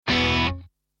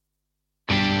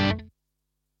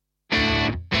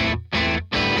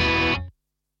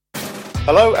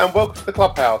Hello and welcome to the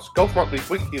Clubhouse, Golf Monthly's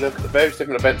weekly look at the various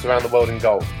different events around the world in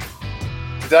golf.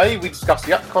 Today we discuss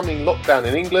the upcoming lockdown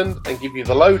in England and give you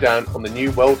the lowdown on the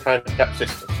new World Handicap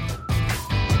system.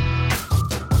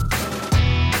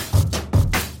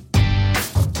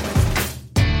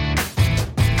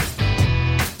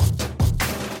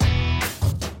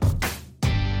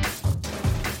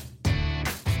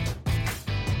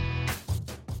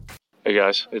 Hey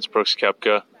guys, it's Brooks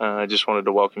Koepka. I just wanted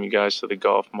to welcome you guys to the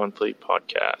Golf Monthly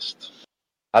podcast.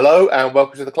 Hello and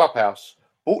welcome to the Clubhouse,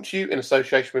 brought to you in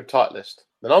association with Titleist,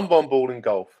 the number one ball in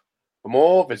golf. For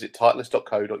more, visit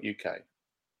titleist.co.uk.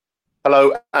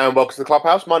 Hello and welcome to the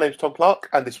Clubhouse. My name's Tom Clark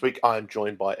and this week I am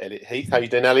joined by Elliot Heath. How you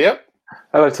doing, Elliot?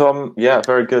 Hello, Tom. Yeah,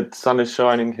 very good. Sun is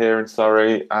shining here in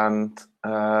Surrey and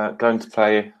going to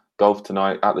play golf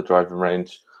tonight at the driving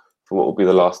range for what will be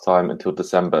the last time until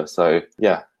December. So,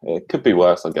 yeah, it could be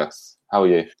worse, I guess. How are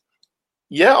you?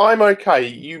 Yeah, I'm okay.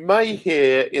 You may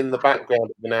hear in the background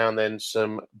every now and then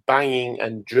some banging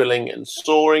and drilling and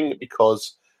sawing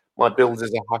because my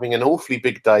builders are having an awfully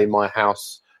big day in my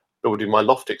house building my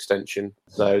loft extension.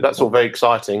 So that's all very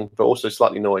exciting, but also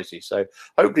slightly noisy. So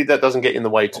hopefully that doesn't get in the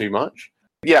way too much.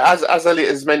 Yeah, as Elliot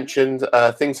has mentioned,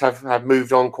 things have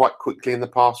moved on quite quickly in the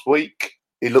past week.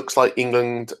 It looks like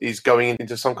England is going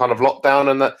into some kind of lockdown,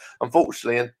 and that,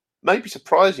 unfortunately, and maybe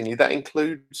surprisingly, that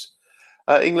includes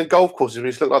England golf courses,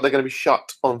 which look like they're going to be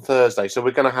shut on Thursday. So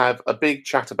we're going to have a big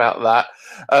chat about that.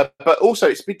 But also,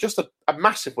 it's been just a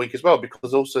massive week as well,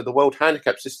 because also the World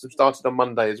Handicap system started on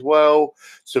Monday as well.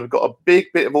 So we've got a big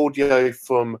bit of audio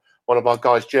from one of our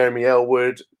guys, Jeremy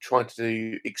Elwood, trying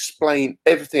to explain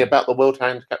everything about the World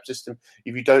Handicap system.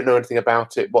 If you don't know anything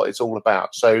about it, what it's all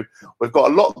about. So we've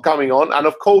got a lot going on. And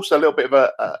of course, a little bit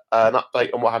of an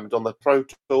update on what happened on the Pro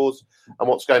Tours and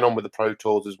what's going on with the Pro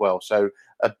Tours as well. So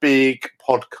a big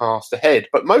podcast ahead.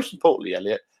 But most importantly,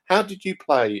 Elliot, how did you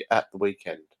play at the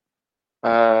weekend?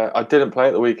 I didn't play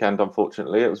at the weekend,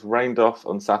 unfortunately. It was rained off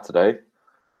on Saturday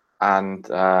and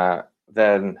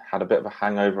then had a bit of a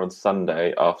hangover on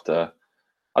Sunday after...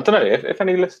 I don't know if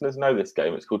any listeners know this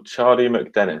game. It's called Charlie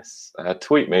McDennis.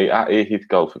 Tweet me at eHeath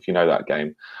Golf if you know that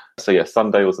game. So yeah,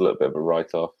 Sunday was a little bit of a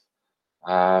write-off.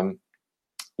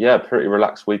 Yeah, pretty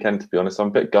relaxed weekend, to be honest. I'm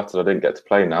a bit gutted I didn't get to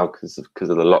play now because of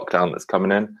the lockdown that's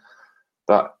coming in.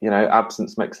 But, you know,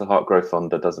 absence makes the heart grow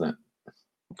fonder, doesn't it?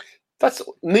 That's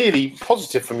nearly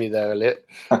positive from you there, Elliot.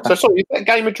 So, sorry, is that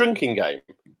game a drinking game?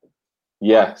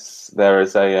 Yes, there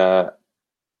is a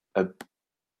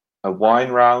wine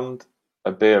round,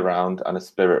 a beer round, and a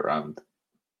spirit round.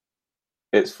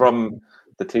 It's from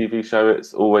the TV show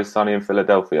It's Always Sunny in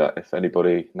Philadelphia, if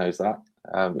anybody knows that.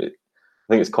 I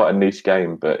think it's quite a niche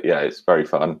game, but yeah, it's very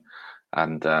fun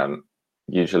and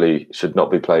usually should not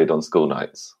be played on school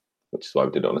nights, which is why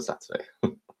we did it on a Saturday.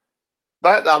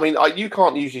 You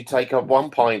can't usually take up 1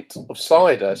 pint of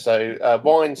cider, so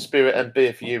wine, spirit, and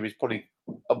beer for you is probably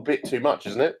a bit too much,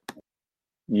 isn't it?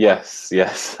 Yes,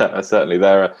 certainly.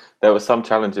 There were some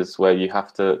challenges where you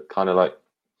have to kind of like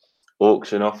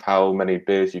auction off how many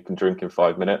beers you can drink in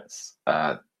 5 minutes,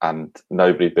 and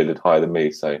nobody bidded higher than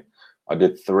me, so I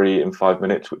did 3 in 5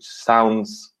 minutes, which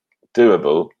sounds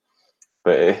doable,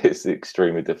 but it is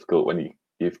extremely difficult when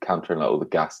you're countering like all the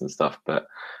gas and stuff. But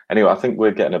anyway, I think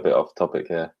we're getting a bit off topic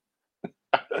here.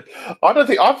 I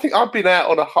think I've been out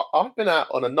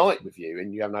on a night with you,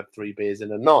 and you haven't had 3 beers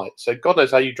in a night. So God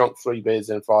knows how you drunk 3 beers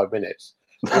in 5 minutes.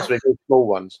 Those are good small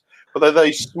ones, but they're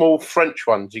those small French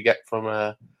ones you get from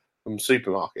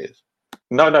supermarkets.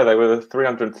 No, they were the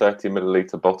 330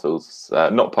 milliliter bottles,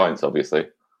 not pints, obviously.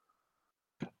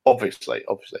 Obviously.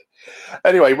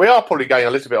 Anyway, we are probably going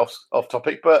a little bit off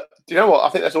topic, but do you know what? I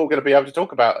think that's all we're going to be able to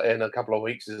talk about in a couple of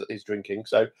weeks is drinking.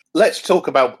 So let's talk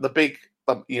about the big,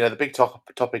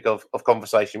 topic of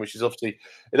conversation, which is obviously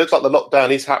it looks like the lockdown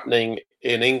is happening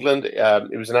in England.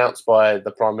 It was announced by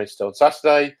the Prime Minister on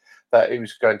Saturday that it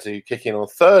was going to kick in on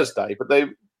Thursday, but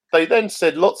they then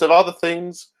said lots of other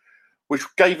things, which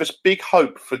gave us big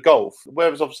hope for golf.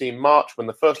 Whereas obviously in March, when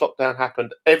the first lockdown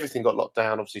happened, everything got locked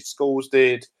down. Obviously schools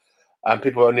did, and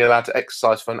people were only allowed to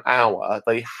exercise for an hour.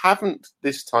 They haven't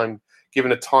this time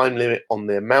given a time limit on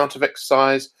the amount of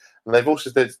exercise. And they've also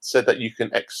said that you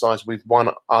can exercise with one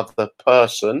other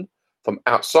person from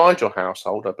outside your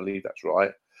household. I believe that's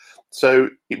right. So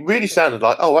it really sounded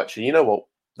like, oh, actually, you know what?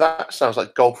 That sounds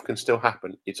like golf can still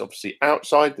happen. It's obviously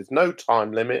outside. There's no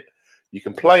time limit. You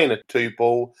can play in a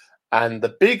 2-ball. And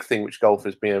the big thing which golf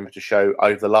has been able to show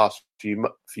over the last few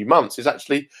months is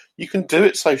actually you can do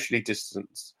it socially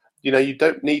distanced. You know, you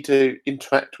don't need to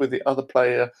interact with the other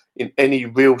player in any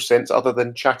real sense other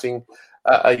than chatting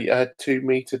at a 2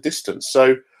 meter distance.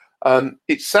 So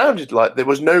it sounded like there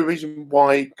was no reason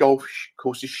why golf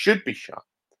courses should be shut.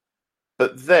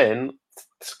 But then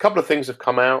a couple of things have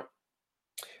come out,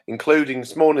 including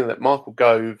this morning that Michael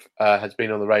Gove has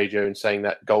been on the radio and saying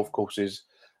that golf courses,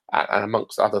 and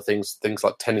amongst other things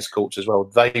like tennis courts as well,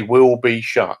 they will be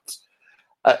shut.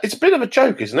 It's a bit of a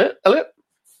joke, isn't it, Elliot?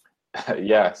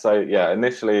 Yeah. So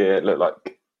initially it looked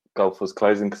like golf was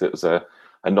closing because it was a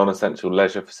non-essential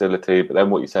leisure facility. But then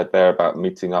what you said there about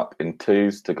meeting up in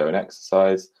twos to go and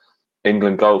exercise,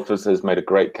 England Golfers has made a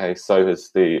great case. So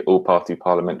has the All-Party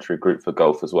Parliamentary Group for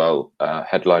Golf as well,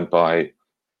 headlined by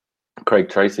Craig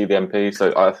Tracy, the MP.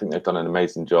 So I think they've done an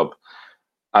amazing job,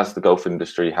 as the golf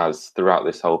industry has throughout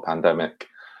this whole pandemic.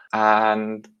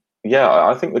 And yeah,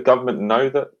 I think the government know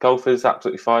that golf is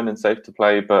absolutely fine and safe to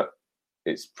play, but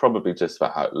it's probably just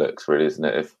about how it looks, really, isn't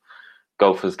it? If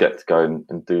golfers get to go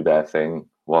and do their thing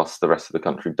whilst the rest of the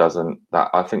country doesn't, that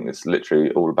I think it's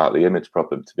literally all about the image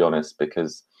problem, to be honest,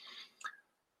 because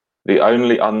the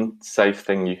only unsafe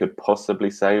thing you could possibly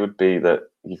say would be that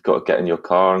you've got to get in your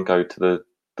car and go to the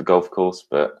golf course,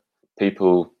 but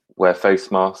people wear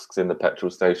face masks in the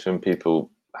petrol station,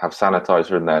 people have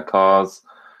sanitizer in their cars.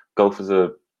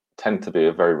 Golfers tend to be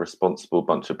a very responsible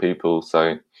bunch of people,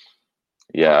 so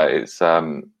yeah, it's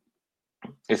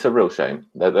a real shame.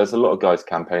 There's a lot of guys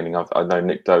campaigning. I know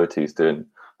Nick Doherty's doing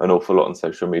an awful lot on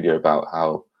social media about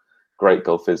how great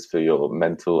golf is for your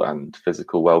mental and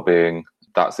physical well-being.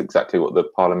 That's exactly what the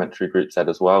parliamentary group said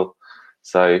as well.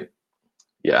 So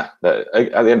yeah, at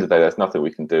the end of the day, there's nothing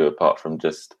we can do apart from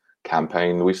just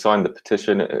campaign. We signed the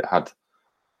petition. It had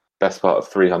best part of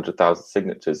 300,000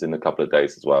 signatures in a couple of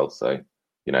days as well. So,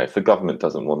 if the government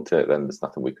doesn't want it, then there's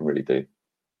nothing we can really do.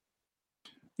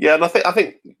 Yeah, and I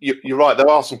think you're right. There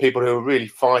are some people who are really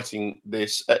fighting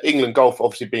this. England Golf,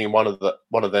 obviously, being one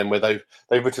of them, where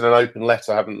they've written an open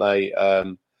letter, haven't they?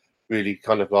 Really,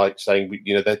 kind of like saying,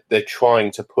 they're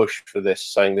trying to push for this,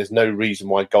 saying there's no reason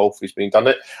why golf is being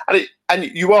done. And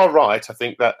you are right. I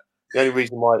think that the only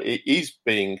reason why it is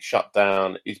being shut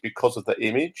down is because of the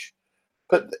image,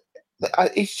 but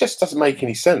it just doesn't make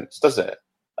any sense, does it?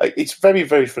 It's very,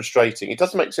 very frustrating. It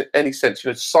doesn't make any sense.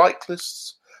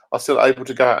 Cyclists are still able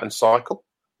to go out and cycle.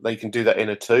 They can do that in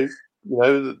a two.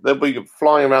 They'll be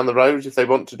flying around the roads if they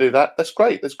want to do that. That's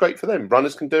great. That's great for them.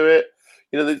 Runners can do it.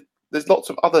 There's lots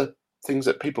of other things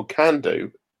that people can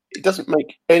do. It doesn't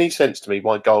make any sense to me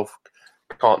why golf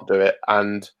can't do it.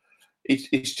 And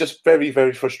it's just very,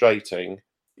 very frustrating,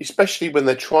 especially when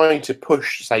they're trying to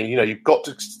push, saying, you've got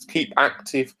to keep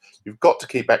active, you've got to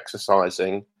keep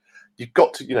exercising, you've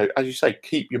got to, as you say,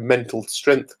 keep your mental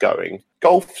strength going.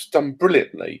 Golf's done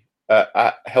brilliantly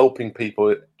at helping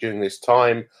people during this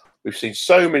time. We've seen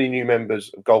so many new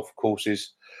members of golf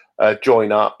courses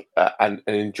join up and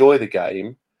enjoy the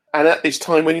game. And at this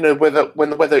time, when when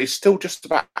the weather is still just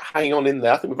about hanging on in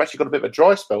there, I think we've actually got a bit of a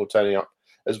dry spell turning up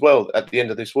as well at the end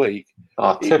of this week.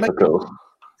 Typical.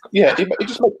 It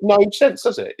just makes no sense,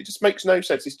 does it? It just makes no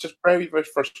sense. It's just very, very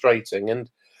frustrating, and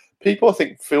people, I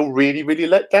think, feel really, really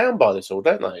let down by this all,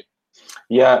 don't they?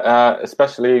 Yeah,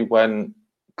 especially when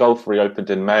golf reopened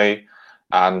in May,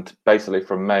 and basically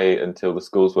from May until the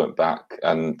schools went back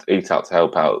and Eat Out to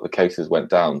Help Out, the cases went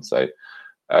down. So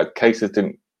cases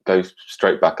didn't go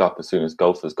straight back up as soon as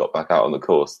golfers got back out on the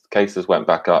course. The cases went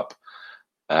back up.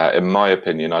 In my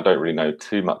opinion, I don't really know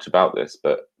too much about this,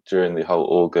 but during the whole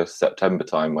August, September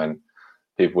time, when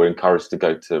people were encouraged to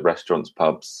go to restaurants,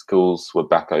 pubs, schools were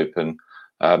back open.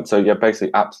 Basically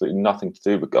absolutely nothing to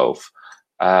do with golf.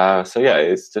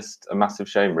 It's just a massive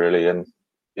shame, really, and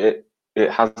it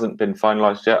hasn't been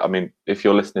finalised yet. I mean, if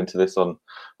you're listening to this on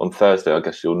Thursday, I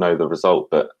guess you'll know the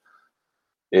result, but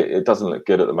it doesn't look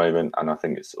good at the moment, and I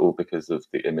think it's all because of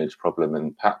the image problem,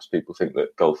 and perhaps people think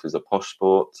that golf is a posh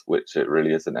sport, which it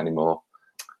really isn't anymore.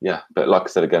 Yeah, but like I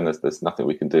said again, there's nothing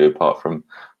we can do apart from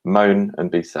moan and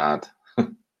be sad.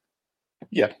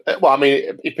 Yeah, well, I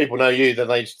mean, if people know you, then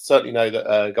they certainly know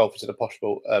that golf is a posh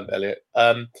sport, Elliot.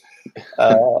 You're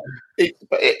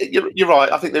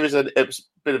right. I think there is a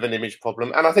bit of an image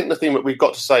problem, and I think the thing that we've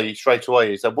got to say straight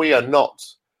away is that we are not,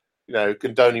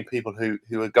 condoning people who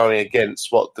are going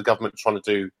against what the government's trying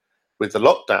to do with the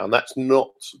lockdown. That's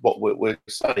not what we're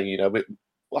saying.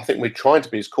 I think we're trying to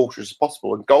be as cautious as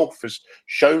possible, and golf has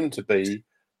shown to be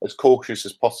as cautious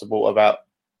as possible about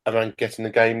getting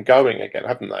the game going again,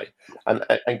 haven't they?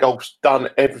 And golf's done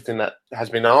everything that has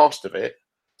been asked of it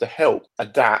to help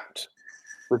adapt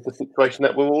with the situation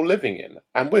that we're all living in.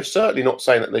 And we're certainly not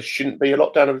saying that there shouldn't be a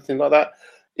lockdown or anything like that.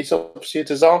 It's obviously a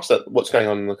disaster what's going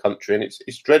on in the country, and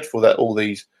it's dreadful that all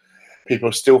these people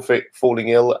are still falling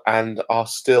ill and are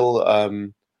still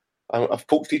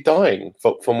unfortunately dying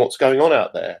from what's going on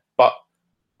out there. But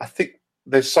I think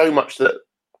there's so much that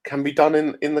can be done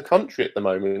in the country at the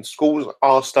moment. Schools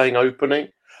are staying open.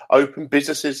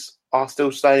 Businesses are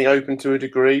still staying open to a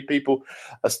degree. People,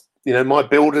 my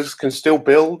builders can still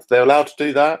build. They're allowed to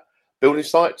do that. Building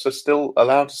sites are still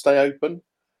allowed to stay open.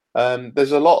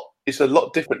 There's a lot. It's a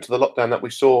lot different to the lockdown that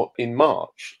we saw in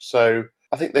March. So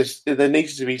I think there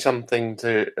needs to be something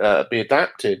to be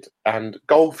adapted, and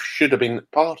golf should have been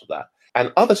part of that.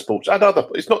 And other sports,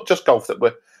 it's not just golf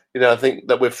that I think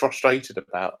that we're frustrated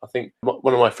about. I think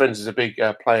one of my friends is a big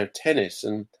player of tennis,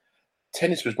 and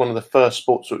tennis was one of the first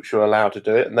sports which were allowed to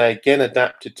do it, and they again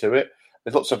adapted to it.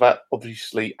 There's lots of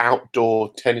obviously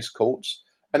outdoor tennis courts,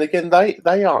 and again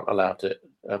they aren't allowed to.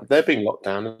 They're being locked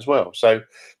down as well. So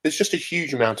there's just a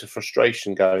huge amount of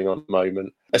frustration going on at the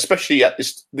moment, especially at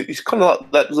this. It's kind of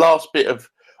like that last bit of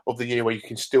the year where you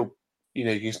can still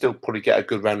probably get a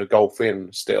good round of golf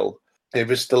in. Still,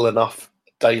 there is still enough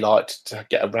daylight to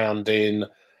get around in,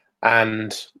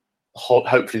 and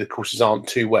hopefully the courses aren't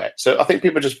too wet. So I think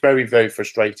people are just very, very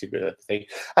frustrated with everything.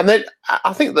 And then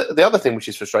I think that the other thing which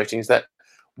is frustrating is that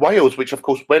Wales, which of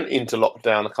course went into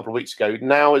lockdown a couple of weeks ago,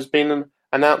 now has been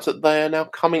announced that they are now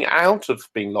coming out of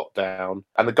being locked down,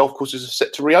 and the golf courses are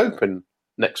set to reopen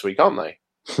next week, aren't they?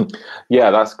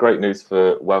 Yeah, that's great news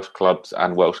for Welsh clubs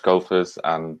and Welsh golfers,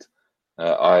 and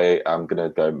I am going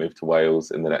to go move to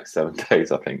Wales in the next 7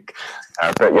 days, I think.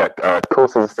 But yeah,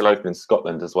 courses are still open in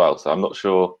Scotland as well, so I'm not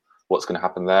sure what's going to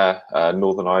happen there.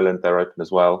 Northern Ireland, they're open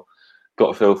as well. Got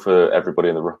a feel for everybody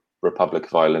in the Republic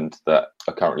of Ireland that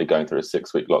are currently going through a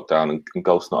 6-week lockdown, and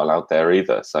golf's not allowed there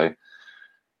either. So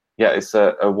yeah, it's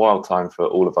a wild time for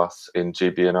all of us in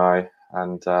GB&I,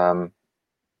 and I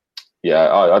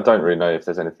don't really know if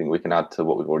there's anything we can add to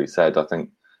what we've already said. I think,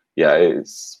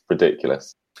 it's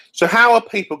ridiculous. So how are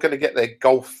people going to get their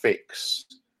golf fix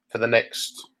for the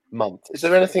next month? Is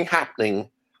there anything happening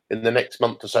in the next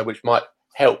month or so which might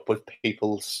help with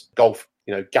people's golf,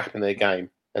 gap in their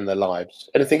game and their lives?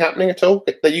 Anything happening at all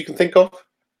that you can think of?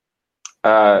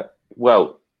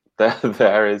 Well,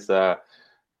 there is the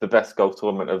best golf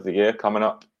tournament of the year coming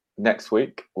up next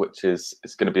week, which it's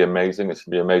going to be amazing. It's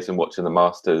going to be amazing watching the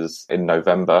Masters in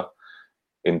November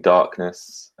in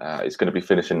darkness. It's going to be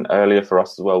finishing earlier for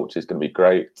us as well, which is going to be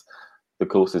great. The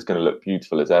course is going to look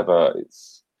beautiful as ever.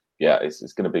 It's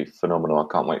going to be phenomenal.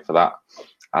 I can't wait for that.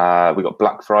 We got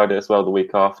Black Friday as well the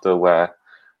week after, where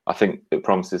I think it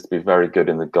promises to be very good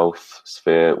in the golf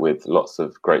sphere, with lots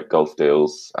of great golf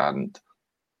deals and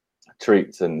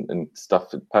treats and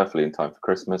stuff perfectly in time for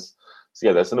Christmas. So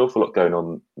yeah, there's an awful lot going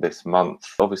on this month.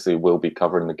 Obviously, we'll be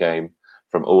covering the game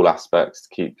from all aspects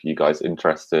to keep you guys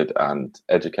interested and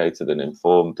educated and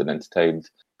informed and entertained.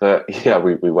 But yeah,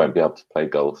 we won't be able to play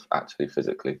golf actually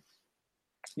physically.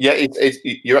 Yeah,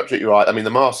 you're absolutely right. I mean,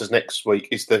 the Masters next week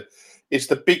is the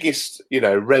biggest,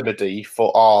 remedy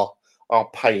for our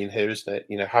pain here, isn't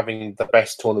it? Having the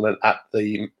best tournament at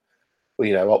the,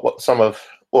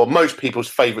 most people's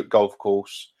favourite golf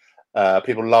course.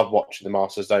 People love watching the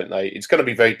Masters, don't they? It's going to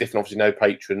be very different. Obviously, no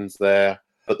patrons there,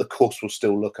 but the course will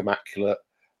still look immaculate.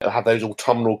 It'll have those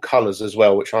autumnal colours as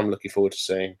well, which I'm looking forward to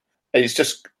seeing. And it's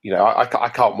just, I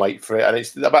can't wait for it. And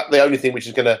it's about the only thing which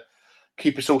is going to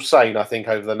keep us all sane, I think,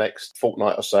 over the next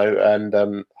fortnight or so.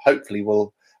 And hopefully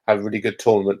we'll have a really good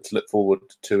tournament to look forward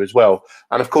to as well.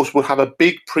 And of course, we'll have a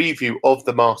big preview of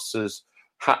the Masters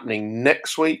happening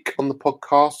next week on the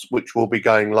podcast, which will be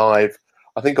going live,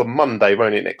 I think, on Monday,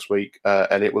 won't it, next week?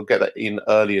 And it will get that in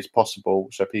early as possible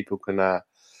so people can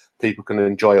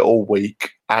enjoy it all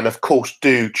week. And of course,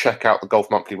 do check out the Golf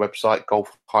Monthly website,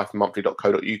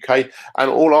 golf-monthly.co.uk,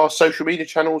 and all our social media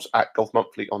channels at Golf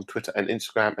Monthly on Twitter and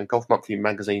Instagram, and Golf Monthly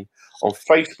Magazine on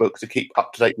Facebook to keep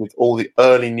up to date with all the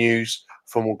early news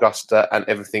from Augusta and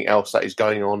everything else that is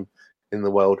going on in the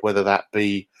world, whether that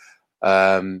be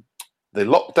the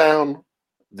lockdown,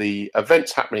 the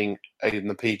events happening in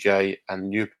the PGA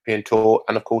and European Tour,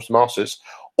 and of course the Masters,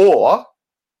 or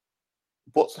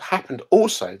what's happened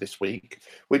also this week,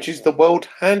 which is the World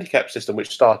Handicap System, which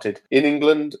started in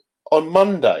England on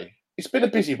Monday. It's been a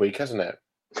busy week, hasn't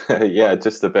it? Yeah,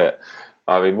 just a bit.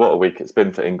 I mean, what a week it's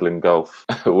been for England golf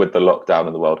with the lockdown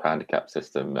and the World Handicap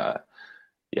System.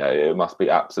 It must be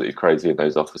absolutely crazy in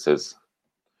those offices.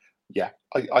 Yeah,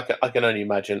 I can only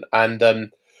imagine. And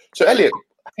so, Elliot,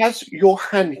 has your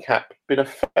handicap been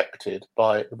affected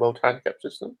by the World Handicap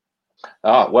System?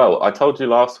 Well, I told you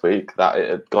last week that it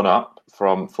had gone up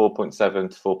from 4.7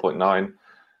 to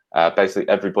 4.9. Basically,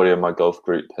 everybody in my golf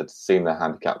group had seen their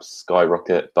handicaps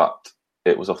skyrocket, but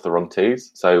it was off the wrong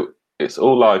tees. So it's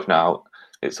all live now.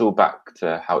 It's all back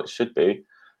to how it should be.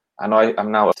 and I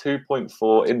am now a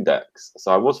 2.4 index.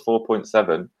 So I was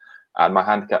 4.7, and my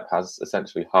handicap has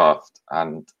essentially halved.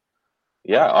 And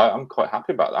yeah, I'm quite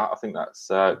happy about that. I think that's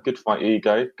good for my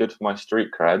ego, good for my street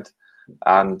cred.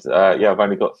 And I've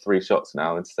only got 3 shots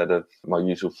now instead of my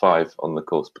usual 5 on the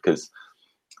course, because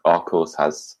our course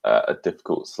has a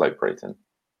difficult slope rating.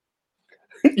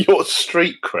 Your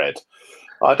street cred.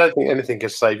 I don't think anything can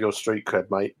save your street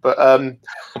cred, mate. But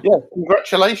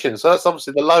congratulations. So that's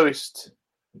obviously the lowest.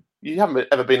 You haven't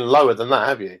ever been lower than that,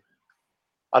 have you?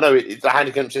 I know the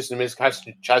handicap system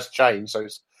has changed, so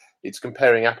it's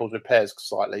comparing apples with pears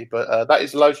slightly, but that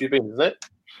is the lowest you've been, isn't it?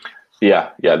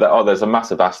 Yeah. There's a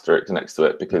massive asterisk next to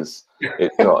it because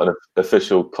it's not an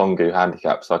official Kongu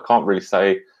handicap, so I can't really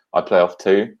say I play off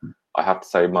 2. I have to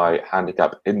say my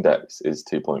handicap index is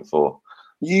 2.4.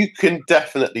 You can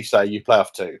definitely say you play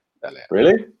off 2, Elliot.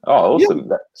 Really? Oh, awesome.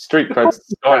 Yeah. Street cred's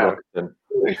skyrocketing.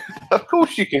 Of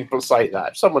course you can say that.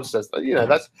 If someone says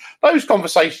that, those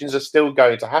conversations are still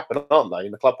going to happen, aren't they,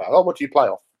 in the clubhouse? Oh, what do you play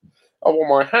off? Oh, well,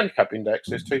 my handicap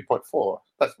index is 2.4.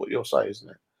 That's what you'll say, isn't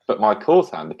it? But my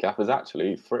course handicap is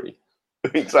actually 3.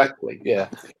 Exactly, yeah.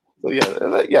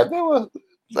 So,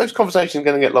 those conversations are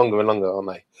going to get longer and longer, aren't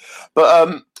they?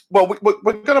 But,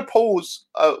 we're going to pause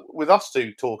with us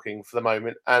two talking for the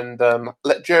moment and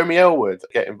let Jeremy Elwood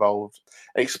get involved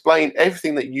and explain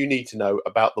everything that you need to know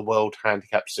about the World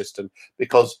Handicap System,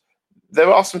 because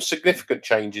there are some significant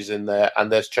changes in there,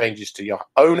 and there's changes to your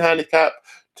own handicap,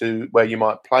 to where you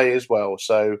might play as well.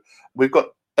 So we've got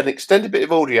an extended bit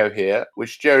of audio here,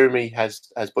 which Jeremy has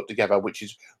put together, which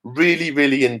is really,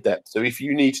 really in-depth. So if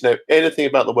you need to know anything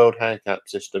about the World Handicap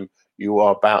System, you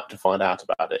are about to find out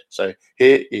about it. So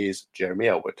here is Jeremy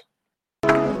Elwood.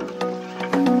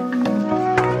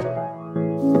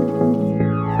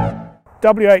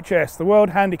 WHS, the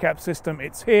World Handicap System,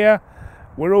 it's here.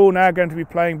 We're all now going to be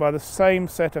playing by the same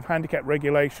set of handicap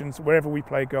regulations wherever we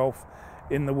play golf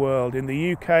in the world. In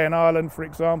the UK and Ireland, for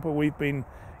example, we've been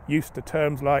used to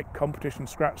terms like competition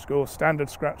scratch score, standard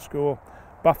scratch score,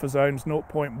 buffer zones,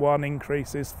 0.1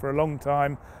 increases for a long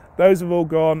time. Those have all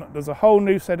gone. There's a whole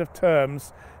new set of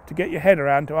terms to get your head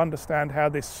around to understand how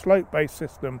this slope-based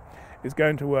system is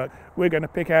going to work. We're going to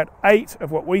pick out 8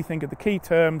 of what we think are the key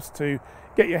terms to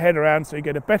get your head around so you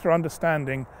get a better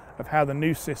understanding of how the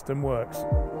new system works.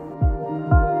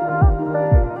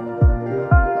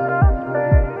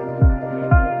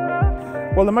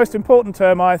 Well, the most important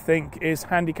term, I think, is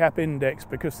handicap index,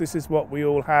 because this is what we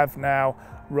all have now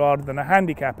rather than a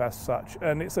handicap as such.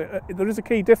 And there is a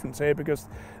key difference here, because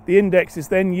the index is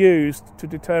then used to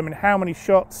determine how many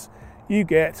shots you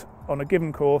get on a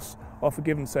given course off a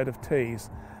given set of tees.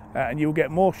 And you'll get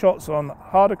more shots on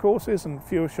harder courses and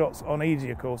fewer shots on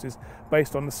easier courses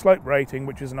based on the slope rating,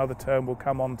 which is another term we'll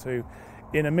come on to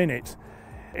in a minute.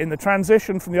 In the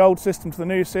transition from the old system to the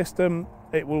new system,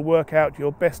 it will work out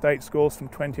your best 8 scores from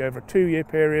 20 over a 2-year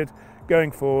period.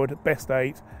 Going forward, best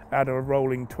 8 out of a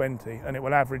rolling 20, and it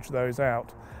will average those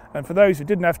out. And for those who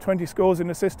didn't have 20 scores in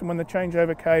the system when the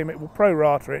changeover came, it will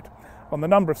pro-rata it on the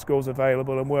number of scores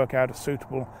available and work out a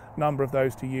suitable number of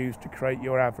those to use to create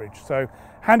your average. So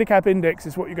handicap index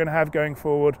is what you're going to have going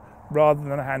forward rather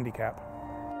than a handicap.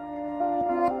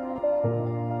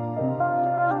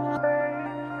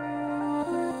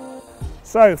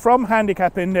 So from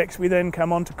handicap index we then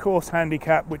come on to course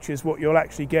handicap, which is what you'll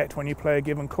actually get when you play a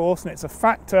given course, and it's a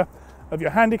factor of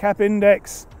your handicap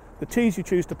index, the tees you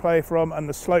choose to play from, and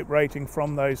the slope rating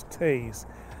from those tees.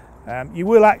 You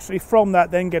will actually from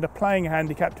that then get a playing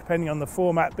handicap depending on the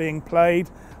format being played.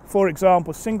 For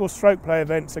example, single stroke play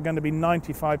events are going to be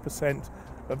 95%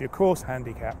 of your course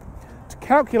handicap. To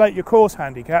calculate your course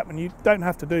handicap, and you don't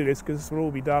have to do this because this will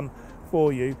all be done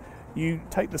for you, you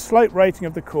take the slope rating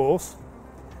of the course,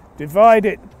 divide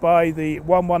it by the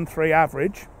 113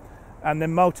 average, and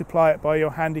then multiply it by your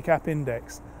handicap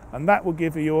index, and that will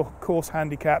give you your course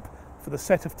handicap for the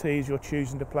set of tees you're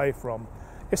choosing to play from.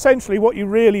 Essentially what you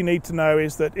really need to know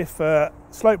is that if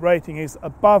slope rating is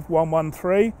above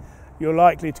 113, you're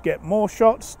likely to get more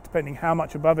shots depending how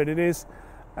much above it is,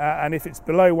 and if it's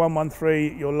below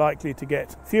 113 you're likely to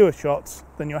get fewer shots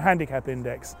than your handicap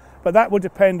index. But that will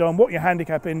depend on what your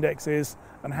handicap index is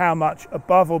and how much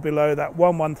above or below that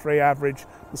 113 average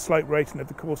the slope rating of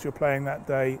the course you're playing that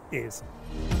day is.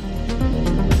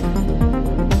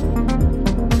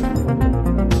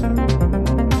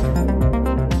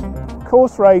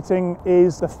 Course rating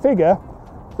is the figure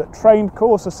that trained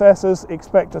course assessors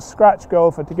expect a scratch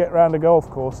golfer to get around a golf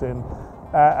course in.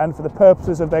 And for the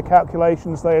purposes of their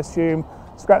calculations, they assume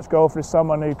scratch golfer is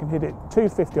someone who can hit it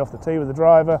 250 off the tee with a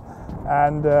driver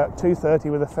and 230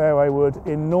 with a fairway wood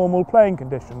in normal playing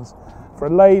conditions. For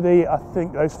a lady, I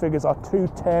think those figures are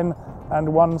 210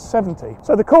 and 170.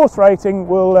 So the course rating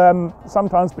will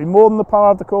sometimes be more than the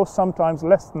par of the course, sometimes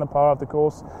less than the par of the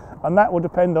course, and that will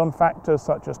depend on factors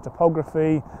such as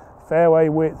topography, fairway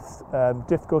width,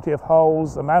 difficulty of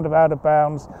holes, amount of out of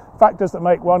bounds, factors that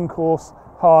make one course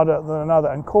harder than another,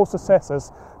 and course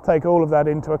assessors take all of that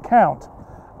into account.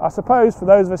 I suppose for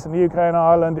those of us in the UK and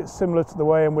Ireland, it's similar to the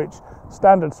way in which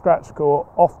standard scratch score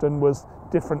often was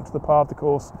different to the par of the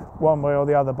course one way or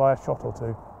the other by a shot or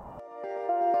two.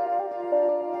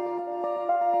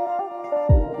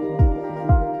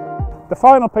 The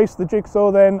final piece of the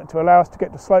jigsaw then to allow us to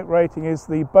get to slope rating is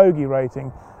the bogey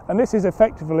rating, and this is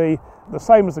effectively the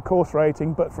same as the course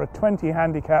rating but for a 20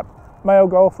 handicap male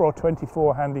golfer or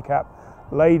 24 handicap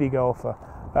lady golfer,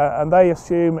 and they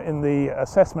assume in the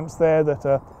assessments there that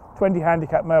a 20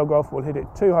 handicap male golfer will hit it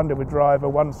 200 with driver,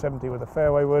 170 with a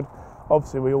fairway wood.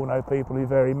 Obviously we all know people who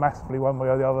vary massively one way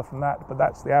or the other from that, but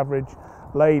that's the average.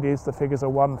 Ladies, the figures are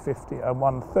 150 and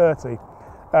 130.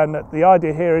 And the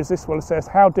idea here is this will assess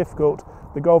how difficult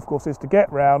the golf course is to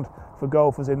get round for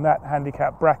golfers in that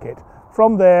handicap bracket.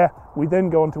 From there, we then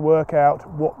go on to work out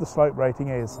what the slope rating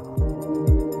is.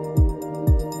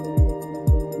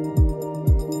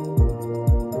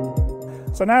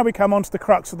 So now we come on to the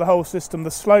crux of the whole system,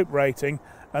 the slope rating,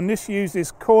 and this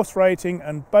uses course rating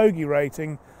and bogey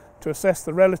rating to assess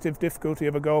the relative difficulty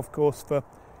of a golf course for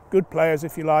good players,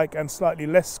 if you like, and slightly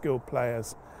less skilled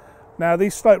players. Now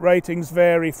these slope ratings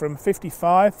vary from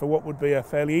 55 for what would be a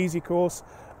fairly easy course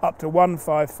up to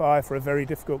 155 for a very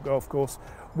difficult golf course.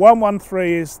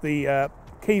 113 is the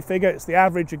key figure, it's the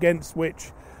average against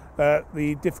which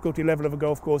the difficulty level of a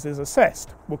golf course is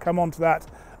assessed. We'll come on to that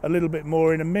a little bit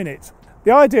more in a minute.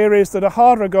 The idea is that the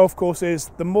harder a golf course is,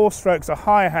 the more strokes a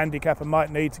higher handicapper might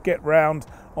need to get round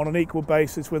on an equal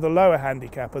basis with a lower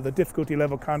handicapper. The difficulty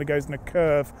level kind of goes in a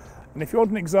curve. And if you want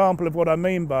an example of what I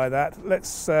mean by that,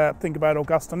 let's think about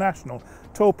Augusta National.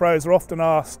 Tour pros are often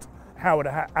asked how would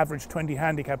an average 20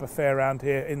 handicapper fare around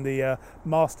here in the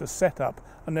Masters setup,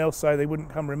 and they'll say they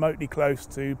wouldn't come remotely close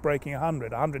to breaking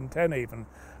 100, 110 even,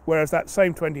 whereas that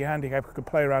same 20 handicapper could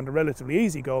play around a relatively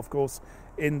easy golf course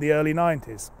in the early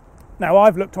 90s. Now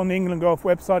I've looked on the England Golf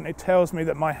website and it tells me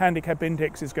that my handicap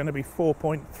index is going to be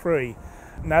 4.3.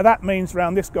 Now that means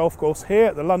around this golf course here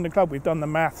at the London Club, we've done the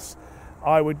maths,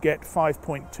 I would get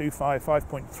 5.25,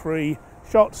 5.3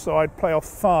 shots, so I'd play off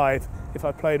 5 if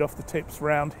I played off the tips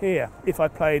round here. If I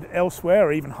played elsewhere,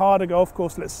 or even harder golf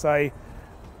course, let's say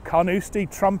Carnoustie,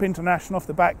 Trump International off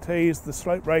the back tees, the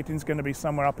slope rating is going to be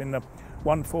somewhere up in the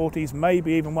 140s,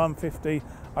 maybe even 150.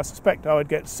 I suspect I would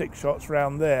get 6 shots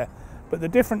round there. But the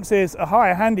difference is a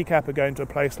higher handicapper going to a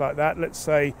place like that, let's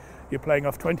say you're playing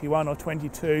off 21 or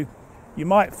 22, you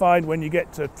might find when you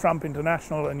get to Trump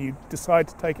International and you decide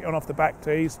to take it on off the back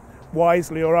tees,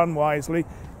 wisely or unwisely,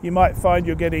 you might find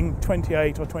you're getting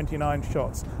 28 or 29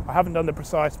 shots. I haven't done the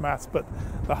precise maths, but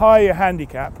the higher your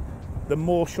handicap, the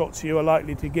more shots you are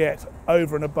likely to get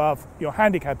over and above your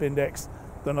handicap index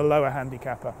than a lower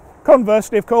handicapper.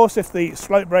 Conversely, of course, if the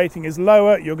slope rating is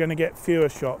lower, you're going to get fewer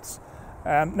shots.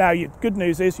 Now, good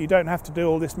news is you don't have to do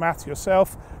all this maths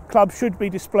yourself. Clubs should be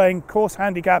displaying course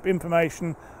handicap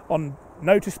information on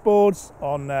notice boards,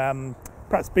 on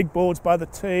perhaps big boards by the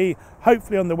tee,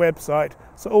 hopefully on the website,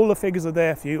 so all the figures are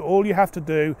there for you. All you have to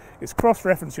do is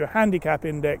cross-reference your handicap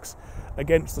index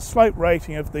against the slope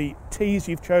rating of the tees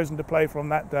you've chosen to play from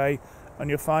that day,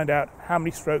 and you'll find out how many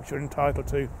strokes you're entitled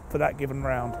to for that given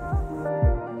round.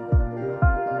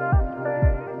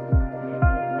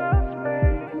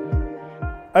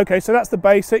 Okay, so that's the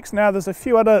basics. Now there's a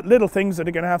few other little things that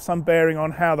are going to have some bearing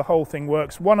on how the whole thing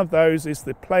works. One of those is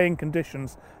the playing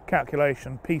conditions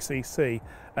calculation, PCC,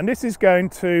 and this is going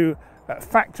to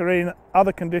factor in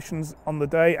other conditions on the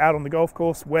day out on the golf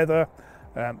course, weather,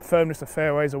 firmness of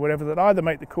fairways or whatever, that either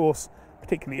make the course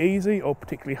particularly easy or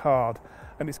particularly hard,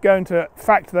 and it's going to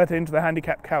factor that into the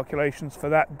handicap calculations for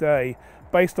that day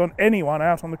based on anyone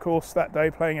out on the course that day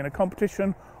playing in a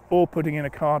competition or putting in a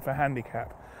card for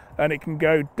handicap. And it can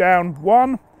go down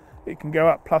 1, it can go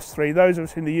up +3. Those of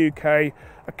us in the UK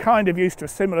are kind of used to a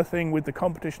similar thing with the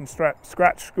competition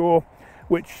scratch score,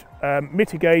 which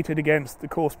mitigated against the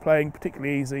course playing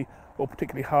particularly easy or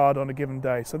particularly hard on a given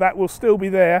day. So that will still be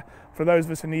there for those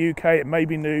of us in the UK. It may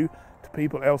be new to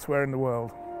people elsewhere in the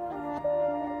world.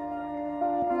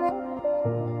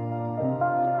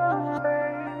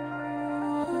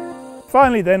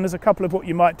 Finally then, there's a couple of what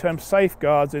you might term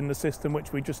safeguards in the system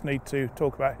which we just need to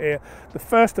talk about here. The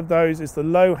first of those is the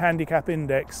low handicap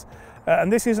index, and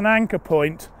this is an anchor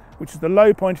point which is the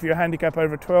low point of your handicap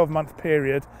over a 12-month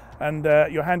period, and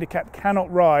your handicap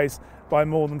cannot rise by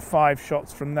more than 5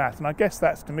 shots from that. And I guess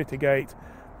that's to mitigate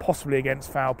possibly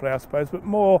against foul play, I suppose, but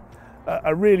more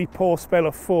a really poor spell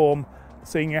of form,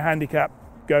 seeing your handicap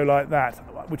go like that,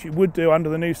 which it would do under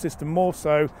the new system more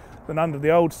so than under the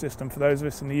old system for those of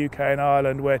us in the UK and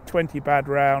Ireland, where 20 bad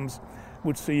rounds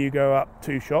would see you go up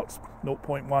 2 shots,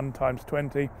 0.1 times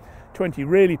 20. 20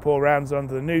 really poor rounds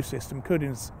under the new system could,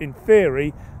 in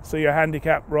theory, see your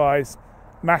handicap rise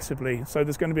massively. So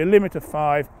there's going to be a limit of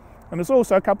 5. And there's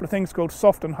also a couple of things called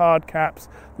soft and hard caps.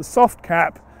 The soft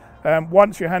cap,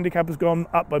 once your handicap has gone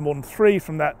up by more than 3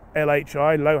 from that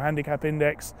LHI, low handicap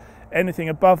index, anything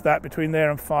above that between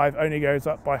there and 5 only goes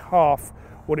up by half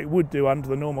what it would do under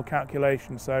the normal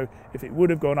calculation. So if it would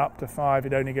have gone up to 5,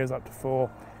 it only goes up to 4.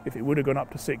 If it would have gone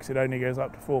up to 6, it only goes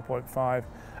up to 4.5.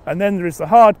 And then there is the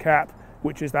hard cap,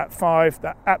 which is that 5,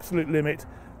 that absolute limit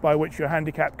by which your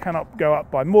handicap cannot go up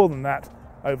by more than that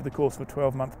over the course of a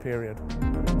 12-month period.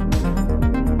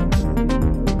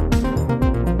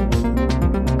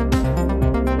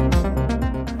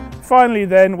 Finally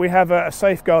then, we have a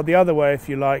safeguard the other way, if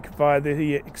you like, via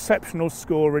the exceptional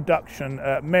score reduction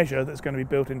measure that's going to be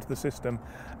built into the system.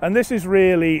 And this is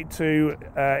really to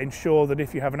ensure that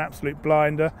if you have an absolute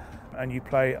blinder and you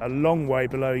play a long way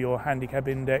below your handicap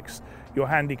index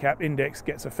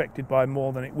gets affected by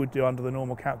more than it would do under the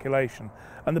normal calculation.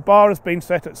 And the bar has been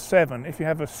set at 7. If you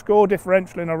have a score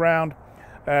differential in a round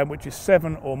which is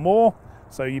 7 or more,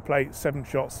 so you play 7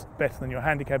 shots better than your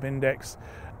handicap index,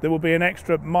 there will be an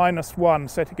extra -1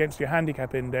 set against your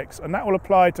handicap index, and that will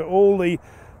apply to all the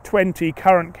 20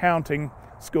 current counting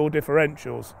score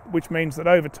differentials, which means that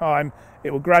over time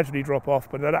it will gradually drop off,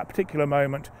 but at that particular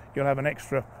moment you'll have an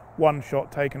extra 1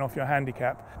 shot taken off your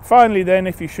handicap. Finally then,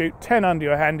 if you shoot 10 under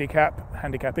your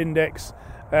handicap index,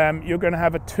 you're going to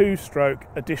have a 2-stroke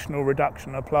additional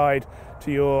reduction applied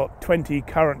to your 20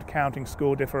 current counting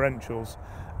score differentials,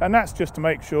 and that's just to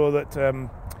make sure that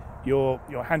your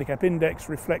handicap index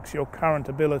reflects your current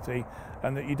ability,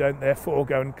 and that you don't therefore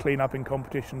go and clean up in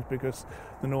competitions because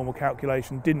the normal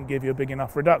calculation didn't give you a big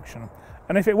enough reduction.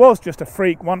 And if it was just a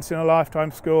freak once in a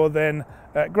lifetime score, then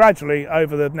gradually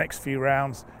over the next few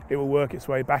rounds it will work its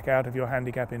way back out of your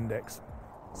handicap index.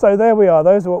 So there we are.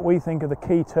 Those are what we think are the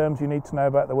key terms you need to know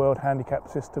about the World Handicap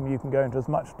System. You can go into as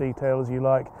much detail as you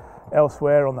like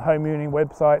elsewhere on the Home Union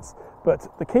websites, but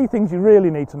the key things you really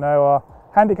need to know are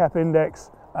handicap index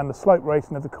and the slope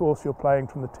rating of the course you're playing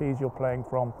from the tees you're playing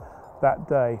from that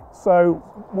day. So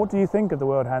what do you think of the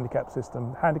World Handicap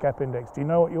System, handicap index? Do you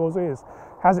know what yours is?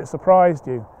 Has it surprised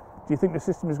you? Do you think the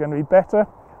system is going to be better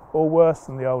or worse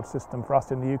than the old system for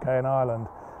us in the UK and Ireland?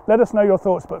 Let us know your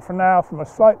thoughts, but for now, from a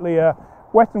slightly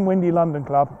wet and windy London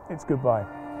club, it's goodbye.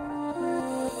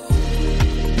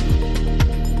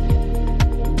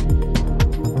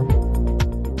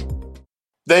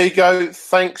 There you go.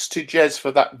 Thanks to Jez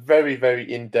for that very,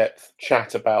 very in-depth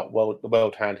chat about the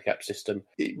World Handicap System.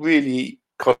 It really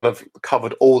kind of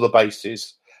covered all the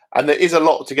bases. And there is a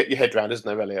lot to get your head around, isn't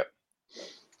there, Elliot?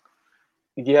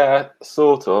 Yeah,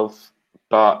 sort of.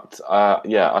 But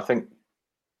I think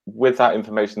with that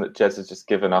information that Jez has just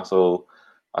given us all,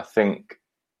 I think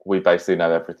we basically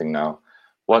know everything now.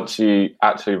 Once you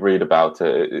actually read about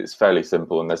it, it's fairly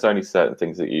simple, and there's only certain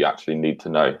things that you actually need to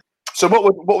know. So what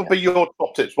would be your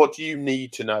top tips? What do you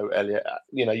need to know, Elliot?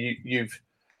 You know,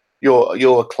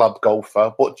 you're a club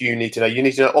golfer. What do you need to know? You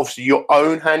need to know obviously your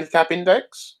own handicap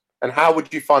index, and how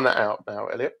would you find that out now,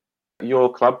 Elliot?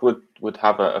 Your club would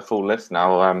have a full list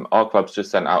now. Our club's just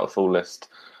sent out a full list,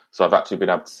 so I've actually been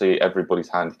able to see everybody's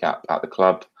handicap at the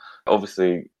club.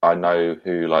 Obviously, I know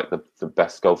who like the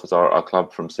best golfers are at our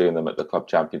club from seeing them at the club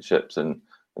championships and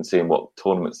seeing what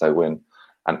tournaments they win.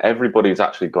 And everybody's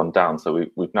actually gone down. So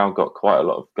we've now got quite a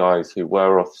lot of guys who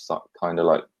were off kind of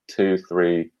like 2,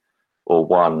 3 or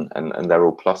 1, and they're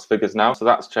all plus figures now. So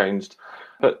that's changed.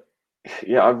 But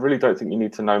yeah, I really don't think you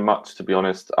need to know much, to be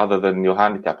honest, other than your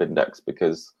handicap index,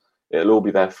 because it'll all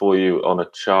be there for you on a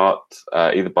chart,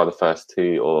 either by the first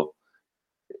tee or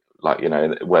like, you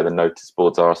know, where the notice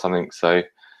boards are or something. So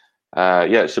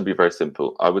it should be very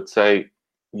simple. I would say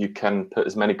you can put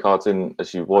as many cards in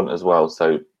as you want as well.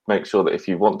 So make sure that if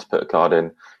you want to put a card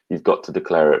in, you've got to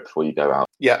declare it before you go out.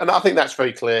 Yeah, and I think that's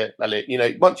very clear, Elliot. You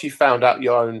know, once you've found out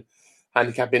your own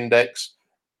handicap index,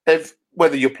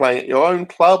 whether you're playing at your own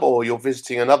club or you're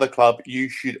visiting another club, you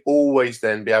should always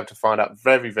then be able to find out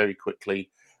very, very quickly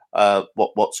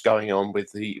what's going on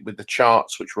with the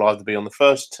charts, which will either be on the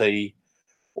first tee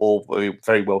or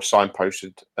very well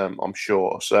signposted, I'm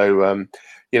sure. So,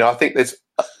 I think there's,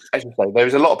 as you say,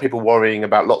 there's a lot of people worrying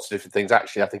about lots of different things.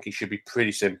 Actually, I think it should be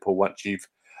pretty simple once you've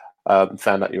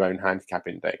found out your own handicap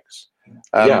index.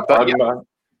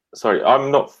 Sorry,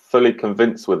 I'm not fully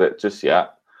convinced with it just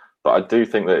yet, but I do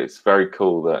think that it's very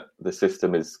cool that the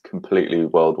system is completely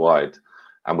worldwide,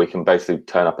 and we can basically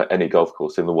turn up at any golf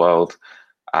course in the world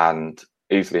and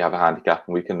easily have a handicap,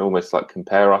 and we can almost like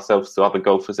compare ourselves to other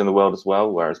golfers in the world as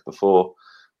well. Whereas before,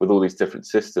 with all these different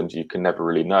systems, you can never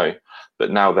really know.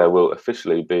 But now there will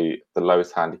officially be the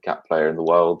lowest handicap player in the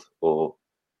world or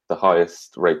the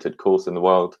highest rated course in the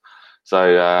world.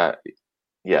 So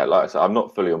like I said, I'm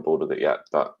not fully on board with it yet,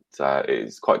 but it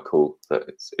is quite cool that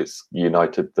it's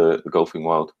united the golfing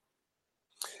world.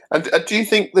 And do you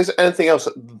think there's anything else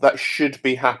that should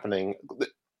be happening?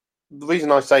 The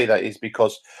reason I say that is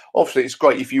because obviously it's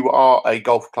great if you are a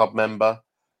golf club member.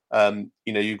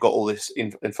 You've got all this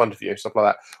in front of you, stuff like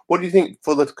that. What do you think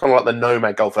for the kind of like the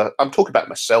nomad golfer? I'm talking about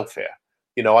myself here.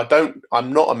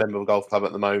 I'm not a member of a golf club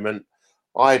at the moment.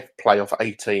 I play off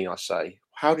 18, I say.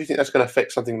 How do you think that's going to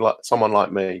affect someone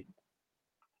like me?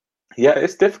 Yeah,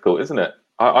 it's difficult, isn't it?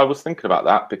 I was thinking about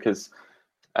that because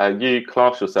you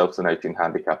class yourself as an 18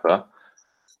 handicapper,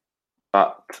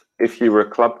 but if you were a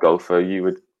club golfer, you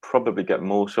would probably get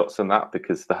more shots than that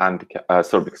because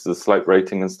because of the slope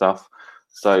rating and stuff.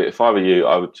 So if I were you,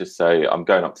 I would just say I'm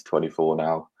going up to 24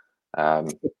 now.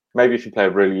 Maybe if you play a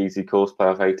really easy course, play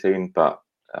off 18, but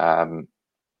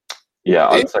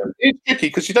it's tricky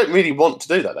because you don't really want to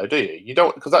do that, though, do you? You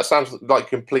don't, because that sounds like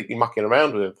completely mucking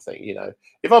around with everything.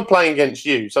 If I'm playing against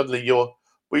you, suddenly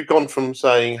we've gone from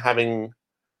saying having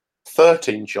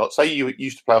 13 shots. Say you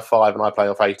used to play off 5 and I play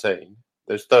off 18.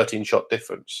 There's 13 shot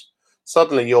difference.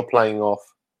 Suddenly you're playing off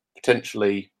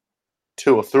potentially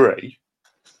 2 or 3,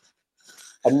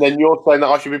 and then you're saying that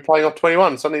I should be playing off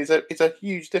 21. Suddenly it's a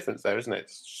huge difference there, isn't it?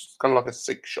 It's kind of like a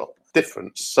 6 shot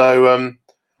difference. So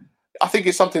I think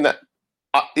it's something that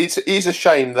it is a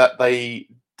shame that they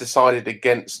decided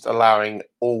against allowing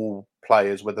all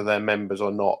players, whether they're members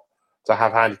or not, to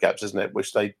have handicaps, isn't it?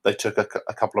 Which they took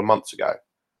a couple of months ago.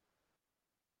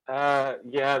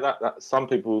 That some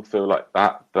people feel like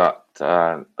that, but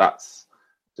that's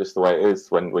just the way it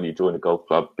is when you join a golf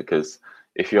club. Because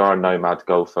if you are a nomad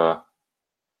golfer,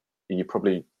 you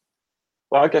probably,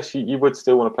 I guess you would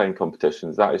still want to play in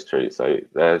competitions. That is true. So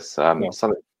there's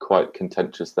something quite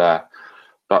contentious there.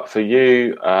 But for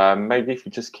you, maybe if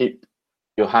you just keep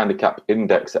your handicap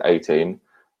index at 18,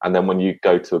 and then when you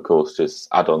go to a course, just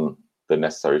add on the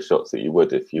necessary shots that you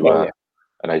would if you were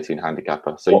an 18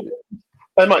 handicapper. So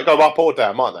they might go up or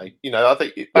down, might they? I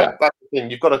think that's the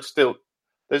thing. You've got to still.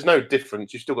 There's no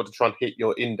difference. You've still got to try and hit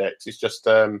your index. It's just,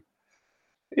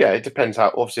 it depends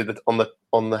how obviously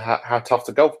on how tough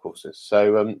the golf course is.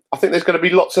 So I think there's going to be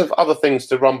lots of other things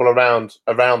to rumble around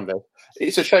this.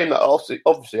 It's a shame that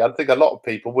obviously I think a lot of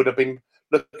people would have been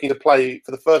looking to play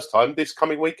for the first time this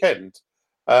coming weekend,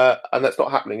 and that's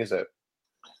not happening, is it?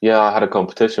 Yeah, I had a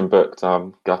competition booked.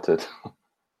 I'm gutted.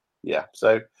 Yeah,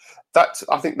 so that's,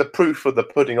 I think the proof of the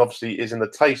pudding obviously is in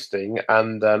the tasting,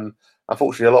 and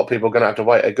unfortunately a lot of people are going to have to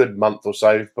wait a good month or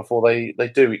so before they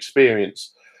do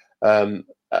experience the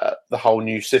whole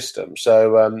new system.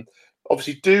 So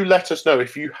obviously do let us know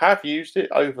if you have used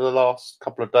it over the last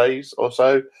couple of days or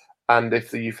so, and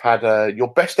if you've had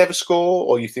your best ever score,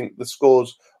 or you think the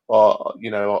scores are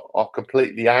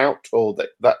completely out, or that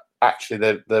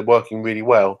actually they're working really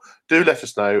well. Do let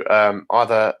us know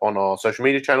either on our social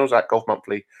media channels at Golf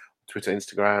Monthly, Twitter,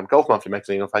 Instagram, Golf Monthly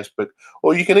Magazine on Facebook,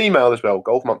 or you can email as well,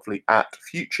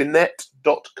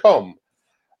 golfmonthly@futurenet.com,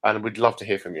 and we'd love to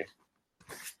hear from you.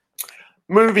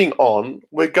 Moving on,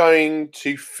 we're going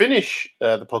to finish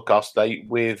the podcast today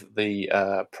with the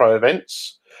pro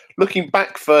events. Looking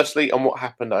back firstly on what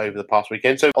happened over the past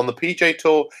weekend. So on the PGA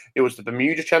Tour, it was the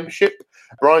Bermuda Championship.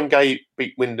 Brian Gay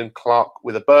beat Wyndham Clark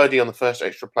with a birdie on the first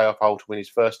extra playoff hole to win his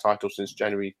first title since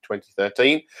January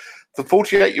 2013. The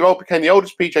 48-year-old became the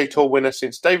oldest PGA Tour winner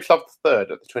since David Love III at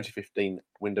the 2015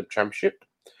 Wyndham Championship.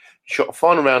 He shot a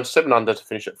final round 7 under to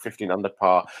finish at 15 under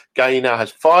par. Gay now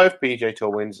has 5 PGA Tour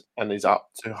wins and is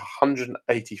up to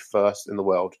 181st in the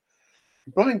world.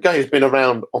 Brian Gay has been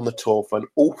around on the tour for an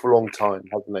awful long time,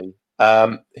 hasn't he?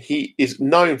 He is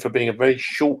known for being a very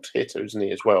short hitter, isn't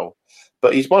he, as well?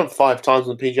 But he's won 5 times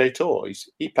on the PGA Tour.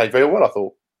 He played very well, I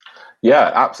thought.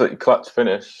 Yeah, absolutely clutch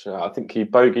finish. I think he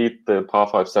bogeyed the par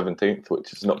 5 17th,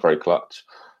 which is not very clutch,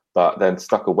 but then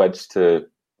stuck a wedge to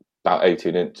about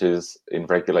 18 inches in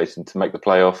regulation to make the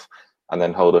playoff, and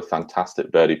then hold a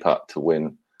fantastic birdie putt to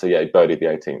win. So yeah, he birdied the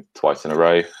 18th twice in a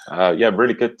row.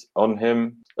 Really good on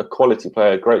him. A quality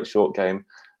player, great short game.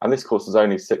 And this course is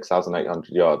only 6,800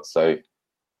 yards. So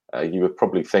you would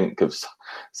probably think of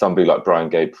somebody like Brian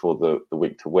Gay before the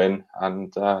week to win.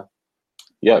 And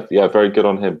Yeah, very good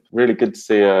on him. Really good to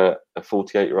see a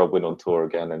 48-year-old win on tour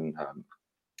again, and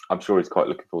I'm sure he's quite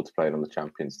looking forward to playing on the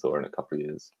Champions Tour in a couple of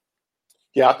years.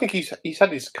 Yeah, I think he's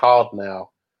had his card now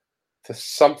for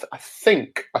something. I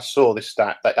think I saw this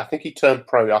stat that I think he turned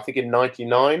pro. I think in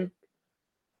 '99,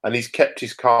 and he's kept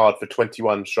his card for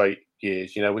 21 straight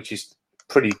years. Which is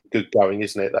pretty good going,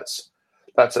 isn't it?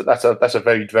 That's a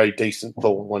very, very decent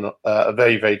a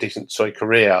very, very decent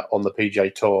career on the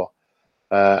PGA Tour.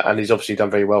 And he's obviously done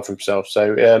very well for himself.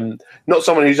 So not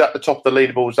someone who's at the top of the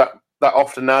leaderboards that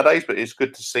often nowadays, but it's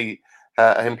good to see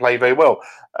him play very well.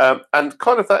 And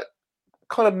that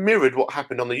mirrored what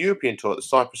happened on the European Tour at the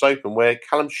Cyprus Open, where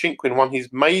Callum Shinkwin won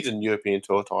his maiden European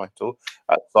Tour title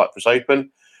at Cyprus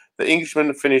Open. The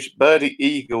Englishman finished birdie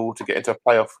eagle to get into a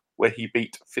playoff where he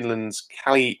beat Finland's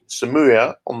Kalle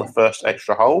Samuja on the first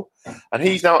extra hole. And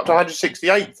he's now up to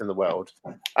 168th in the world.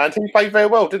 And he played very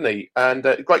well, didn't he? And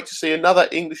great to see another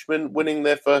Englishman winning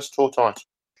their first tour title.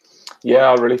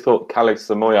 Yeah, I really thought Kalle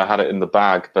Samuja had it in the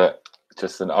bag, but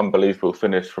just an unbelievable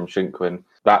finish from Shinkwin.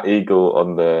 That eagle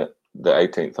on the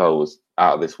 18th hole was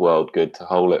out of this world good to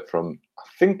hole it from, I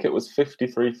think it was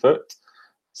 53 foot.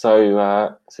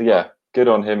 So yeah. Good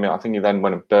on him. I think he then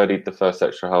went and birdied the first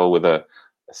extra hole with a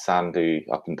sandy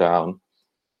up and down.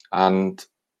 And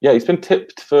yeah, he's been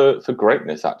tipped for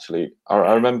greatness, actually.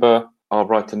 I remember our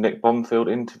writer Nick Bomfield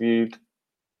interviewed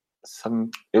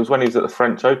it was when he was at the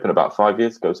French Open about 5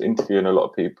 years ago. He was interviewing a lot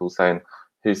of people saying,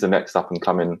 who's the next up and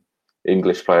coming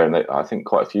English player? And I think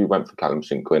quite a few went for Callum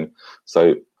Shinkwin.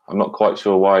 So I'm not quite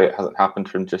sure why it hasn't happened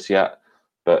for him just yet,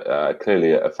 but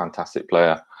clearly a fantastic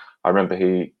player. I remember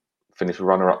he finished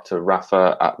runner-up to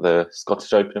Rafa at the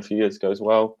Scottish Open a few years ago as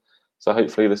well. So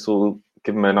hopefully this will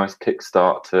give him a nice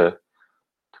kickstart to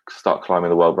start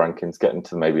climbing the world rankings, getting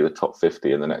to maybe the top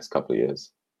 50 in the next couple of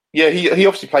years. Yeah, he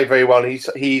obviously played very well.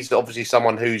 He's obviously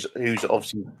someone who's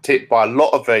obviously tipped by a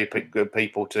lot of very good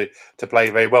people to play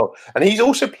very well. And he's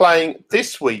also playing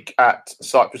this week at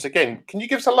Cyprus again. Can you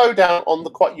give us a lowdown on the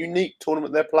quite unique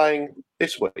tournament they're playing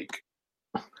this week?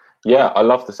 Yeah, I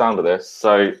love the sound of this.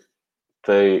 So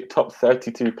the top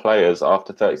 32 players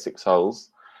after 36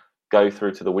 holes go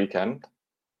through to the weekend.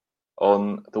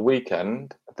 On the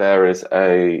weekend, there is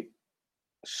a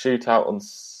shootout on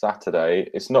Saturday.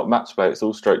 It's not match play, it's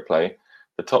all stroke play.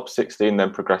 The top 16 then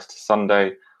progress to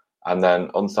Sunday, and then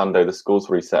on Sunday the scores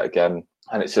reset again,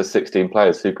 and it's just 16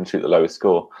 players who can shoot the lowest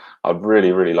score. I'd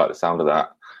really, really like the sound of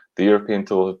that. The European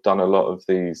Tour have done a lot of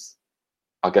these,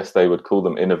 I guess they would call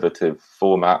them innovative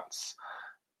formats,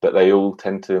 but they all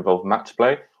tend to involve match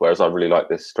play, whereas I really like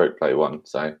this stroke play one.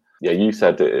 So yeah, you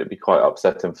said it'd be quite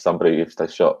upsetting for somebody if they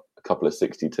shot a couple of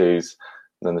 62s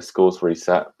and then the scores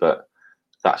reset, but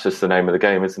that's just the name of the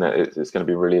game, isn't it? It's going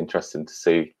to be really interesting to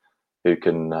see who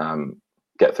can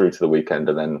get through to the weekend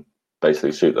and then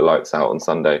basically shoot the lights out on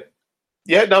Sunday.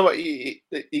 Yeah, no,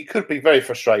 it could be very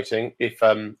frustrating if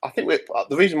I think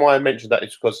the reason why I mentioned that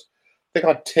is because I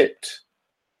think I tipped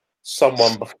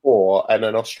someone before at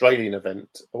an Australian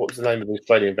event. What was the name of the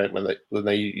Australian event when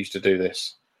they used to do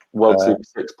this? World Super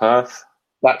 6 Perth.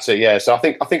 That's it, yeah. So I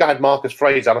think I had Marcus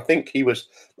Fraser, and I think he was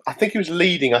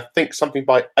leading. I think something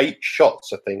by 8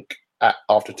 shots. I think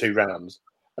after 2 rounds,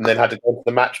 and then had to go to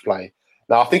the match play.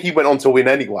 Now I think he went on to win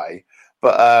anyway,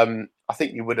 but I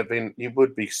think you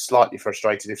would be slightly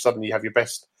frustrated if suddenly you have your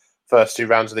best first 2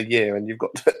 rounds of the year, and you've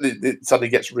got it suddenly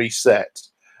gets reset,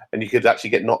 and you could actually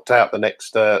get knocked out the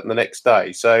next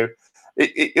day. So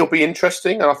it'll be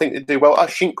interesting, and I think they do well.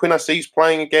 Shinkwin, I see, he's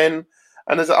playing again.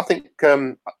 And I think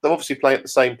they're obviously playing at the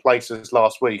same place as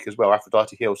last week as well,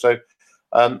 Aphrodite Hill. So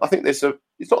I think it's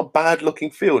not a bad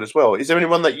looking field as well. Is there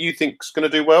anyone that you think's going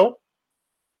to do well?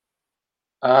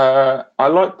 I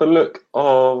like the look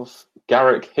of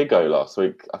Garrick Higo last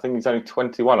week. I think he's only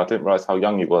 21. I didn't realise how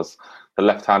young he was. The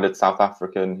left-handed South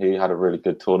African. He had a really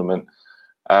good tournament.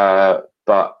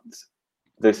 But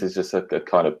this is just a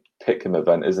kind of pick-em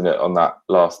event, isn't it, on that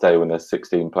last day when there's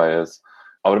 16 players.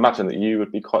 I would imagine that you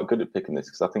would be quite good at picking this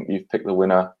because I think you've picked the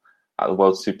winner at the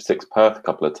World Super 6 Perth a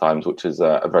couple of times, which is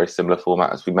a very similar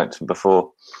format as we mentioned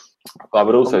before. I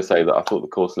would also say that I thought the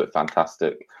course looked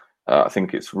fantastic. I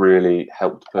think it's really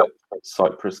helped put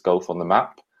Cyprus golf on the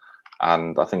map.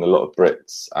 And I think a lot of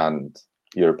Brits and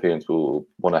Europeans will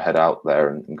want to head out there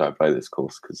and go and play this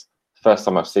course because the first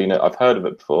time I've seen it, I've heard of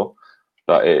it before,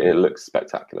 but it looks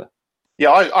spectacular. Yeah,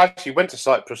 I actually went to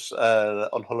Cyprus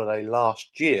on holiday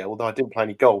last year, although I didn't play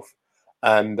any golf.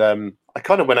 And I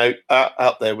kind of went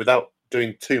out there without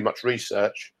doing too much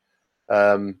research.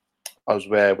 I was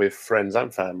there with friends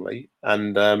and family,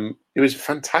 and it was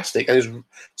fantastic. And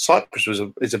Cyprus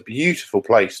is a beautiful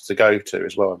place to go to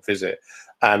as well and visit.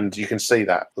 And you can see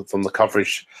that from the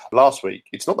coverage last week.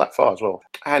 It's not that far as well.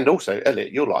 And also,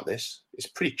 Elliot, you'll like this. It's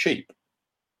pretty cheap.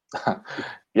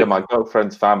 Yeah, my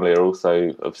girlfriend's family are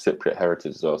also of Cypriot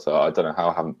heritage as well, so I don't know how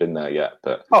I haven't been there yet,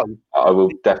 but I will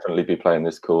definitely be playing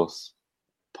this course,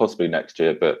 possibly next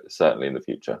year, but certainly in the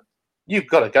future. You've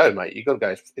got to go, mate. You've got to go.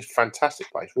 It's a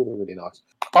fantastic place. Really, really nice.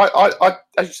 I,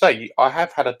 as you say, I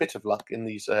have had a bit of luck in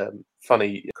these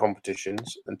funny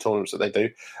competitions and tournaments that they do.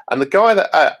 And the guy that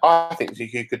I think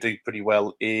who could do pretty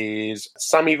well is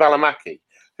Sami Välimäki,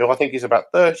 who I think is about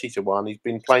 30 to 1. He's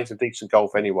been playing some decent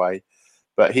golf anyway.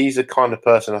 But he's the kind of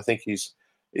person I think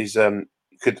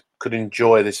could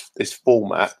enjoy this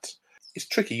format. It's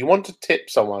tricky. You want to tip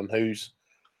someone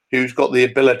who's got the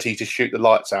ability to shoot the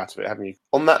lights out of it, haven't you?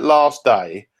 On that last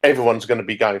day, everyone's going to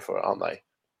be going for it, aren't they?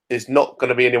 There's not going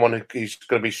to be anyone who's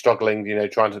going to be struggling,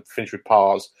 trying to finish with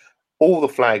pars. All the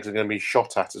flags are going to be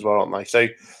shot at as well, aren't they? So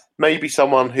maybe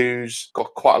someone who's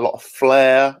got quite a lot of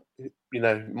flair,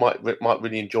 might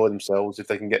really enjoy themselves if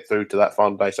they can get through to that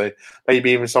final day. So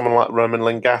maybe even someone like Roman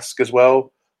Lengask as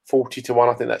well, 40 to 1.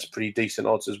 I think that's pretty decent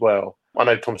odds as well. I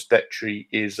know Thomas Detry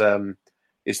is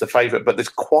the favourite, but there's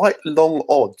quite long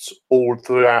odds all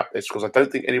throughout this because I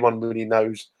don't think anyone really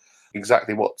knows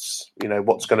exactly what's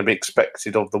going to be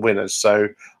expected of the winners. So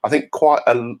I think quite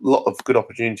a lot of good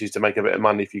opportunities to make a bit of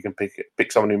money if you can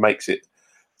pick someone who makes it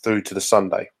through to the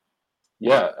Sunday.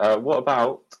 Yeah. What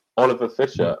about Oliver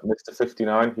Fisher, Mr.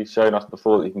 59? He's shown us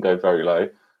before that he can go very low.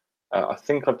 I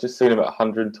think I've just seen him at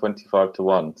 125 to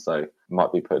 1, so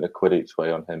might be putting a quid each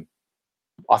way on him.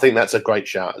 I think that's a great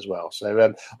shout as well.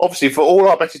 So obviously for all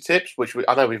our better tips, which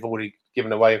I know we've already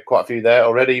given away quite a few there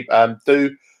already,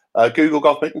 do Google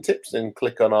Golf Betting Tips and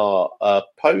click on our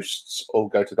posts or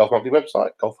go to the Golf Monthly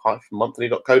website,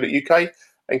 golf-monthly.co.uk,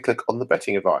 and click on the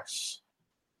betting advice.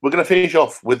 We're going to finish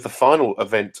off with the final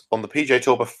event on the PGA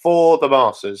Tour before the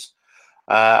Masters,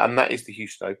 and that is the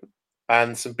Houston Open.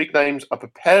 And some big names are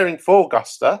preparing for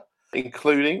Augusta,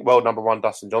 including world number 1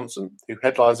 Dustin Johnson, who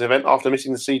headlines the event after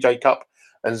missing the CJ Cup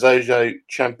and Zozo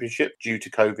Championship due to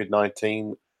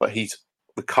COVID-19, but he's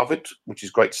recovered, which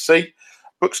is great to see.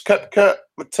 Brooks Koepka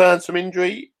returns from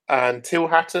injury, and Till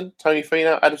Hatton, Tony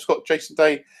Finau, Adam Scott, Jason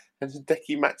Day, and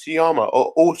Hideki Matsuyama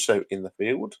are also in the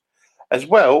field, as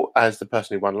well as the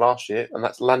person who won last year, and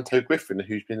that's Lanto Griffin,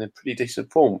 who's been in pretty decent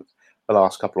form the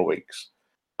last couple of weeks.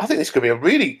 I think this could be a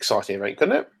really exciting event,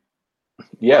 couldn't it?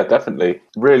 Yeah, definitely.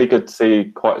 Really good to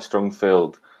see quite a strong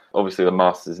field. Obviously, the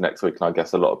Masters next week, and I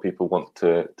guess a lot of people want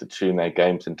to tune their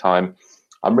games in time.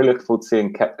 I'm really looking forward to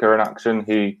seeing Koepka in action.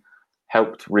 He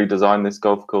helped redesign this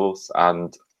golf course,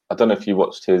 and I don't know if you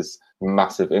watched his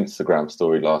massive Instagram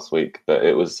story last week, but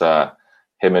it was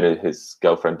him and his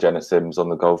girlfriend Jenna Sims on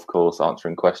the golf course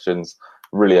answering questions.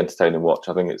 Really entertaining watch.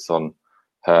 I think it's on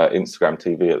her Instagram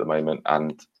TV at the moment,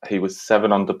 and he was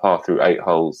 7 under par through 8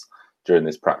 holes during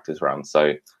this practice round.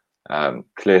 So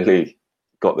clearly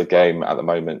got the game at the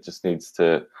moment, just needs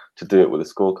to do it with a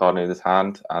scorecard in his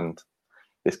hand, and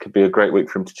this could be a great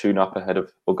week for him to tune up ahead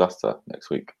of Augusta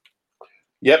next week.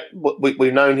 Yep,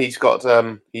 we've known he's got.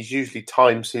 He's usually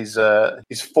times his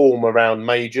form around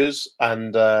majors,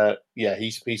 and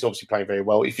he's obviously playing very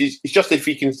well. If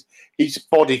he can, his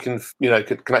body can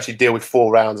actually deal with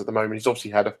 4 rounds at the moment. He's obviously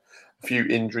had a few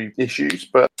injury issues,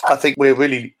 but I think we're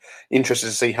really interested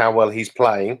to see how well he's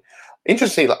playing.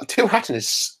 Interestingly, like Till Hatton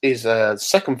is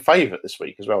second favourite this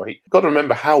week as well. You've got to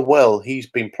remember how well he's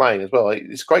been playing as well.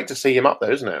 It's great to see him up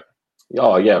there, isn't it?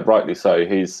 Oh yeah, rightly so.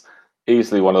 He's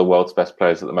easily one of the world's best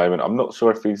players at the moment. I'm not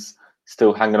sure if he's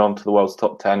still hanging on to the world's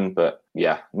top 10, but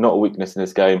yeah, not a weakness in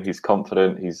his game. He's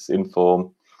confident, he's in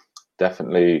form,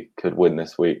 definitely could win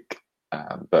this week,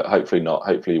 but hopefully not.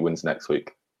 Hopefully he wins next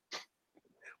week.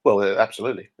 Well,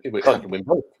 absolutely. He can win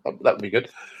both. That would be good.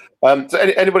 So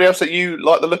anybody else that you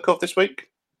like the look of this week?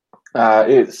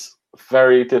 It's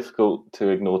very difficult to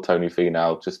ignore Tony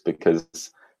Finau just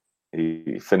because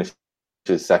he finishes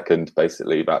second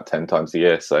basically about 10 times a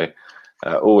year. So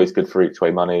always good for each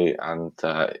way money, and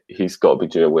he's got to be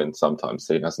due a win sometime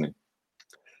soon, hasn't he?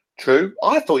 True.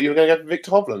 I thought you were going to go for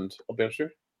Victor Hovland, I'll be honest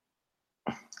with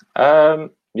you.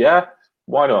 Yeah,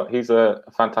 why not? He's a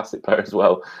fantastic player as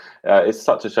well. It's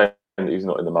such a shame that he's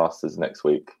not in the Masters next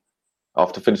week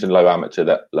after finishing low amateur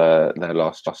there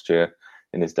last year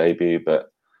in his debut.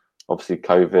 But obviously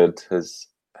COVID has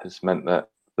meant that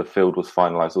the field was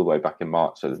finalised all the way back in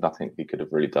March, so there's nothing he could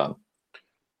have really done.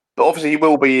 But obviously he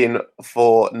will be in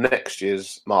for next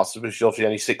year's Masters, which is obviously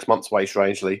only 6 months away,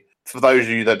 strangely. For those of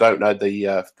you that don't know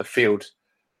the field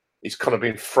it's kind of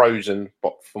been frozen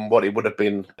from what it would have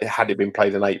been had it been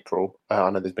played in April. I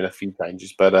know there's been a few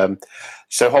changes, but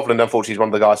so Hovland, unfortunately, is one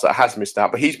of the guys that has missed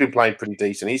out, but he's been playing pretty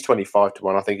decent. He's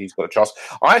 25-1. I think he's got a chance.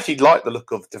 I actually like the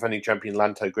look of defending champion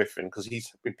Lanto Griffin because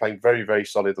he's been playing very, very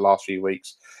solid the last few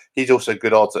weeks. He's also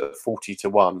good odds at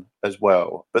 40-1 as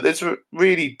well. But there's a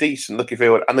really decent looking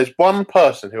field, and there's one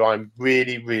person who I'm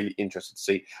really, really interested to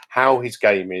see how his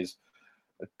game is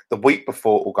the week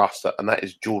before Augusta, and that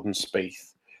is Jordan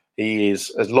Spieth. He is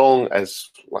as long as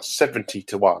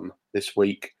 70-1 this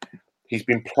week. He's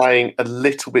been playing a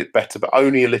little bit better, but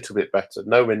only a little bit better.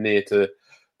 Nowhere near to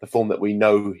the form that we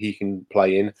know he can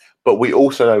play in. But we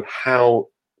also know how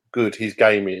good his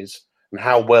game is and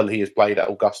how well he has played at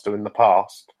Augusta in the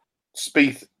past.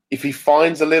 Spieth, if he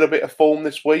finds a little bit of form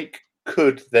this week,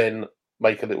 could then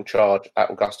make a little charge at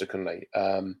Augusta, couldn't he?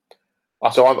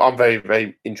 So I'm very,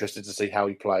 very interested to see how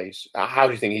he plays. How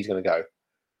do you think he's going to go?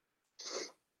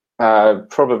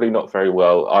 Probably not very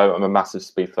well. I'm a massive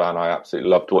Spieth fan. I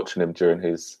absolutely loved watching him during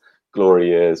his glory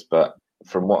years, but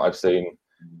from what I've seen,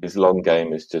 his long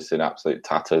game is just in absolute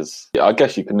tatters. Yeah, I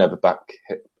guess you can never back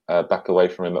away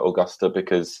from him at Augusta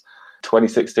because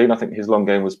 2016, I think his long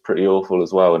game was pretty awful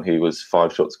as well, and he was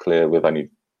 5 shots clear with only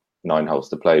 9 holes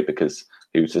to play because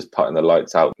he was just putting the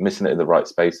lights out, missing it in the right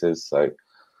spaces. So,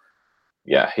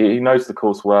 yeah, he knows the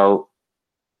course well.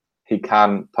 He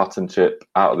can putt and chip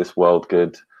out of this world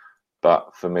good.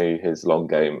 But for me, his long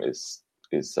game is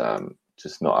just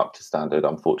not up to standard,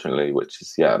 unfortunately, which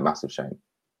is a massive shame.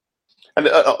 And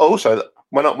also,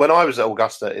 when I was at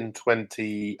Augusta in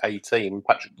 2018,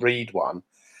 Patrick Reed won.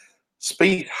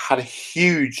 Spieth had a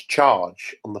huge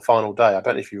charge on the final day. I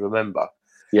don't know if you remember.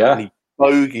 Yeah, and he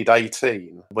bogeyed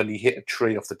 18 when he hit a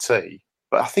tree off the tee.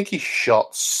 But I think he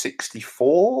shot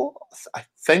 64. I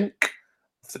think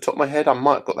off the top of my head, I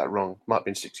might have got that wrong. Might have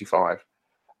been 65.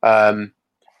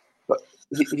 But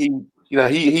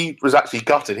he was actually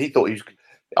gutted. He thought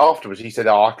afterwards. He said,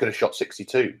 "Oh, I could have shot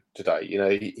 62 today."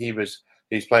 He was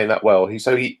playing that well.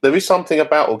 There is something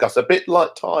about Augusta, a bit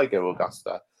like Tiger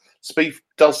Augusta. Spieth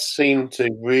does seem to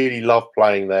really love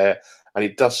playing there, and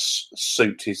it does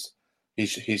suit his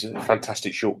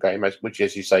fantastic short game, which,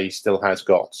 as you say, he still has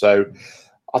got. So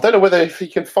I don't know whether if he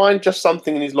can find just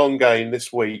something in his long game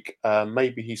this week,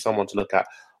 maybe he's someone to look at.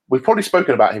 We've probably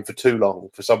spoken about him for too long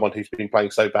for someone who's been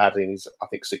playing so badly and he's, I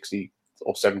think, 60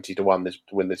 or 70-1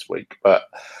 to win this week. But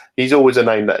he's always a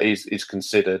name that is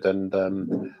considered,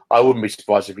 and I wouldn't be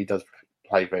surprised if he does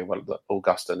play very well at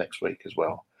Augusta next week as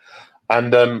well.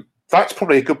 And that's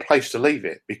probably a good place to leave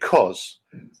it because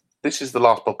this is the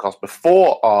last podcast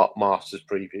before our Masters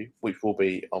preview, which will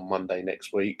be on Monday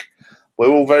next week. We're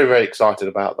all very, very excited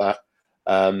about that.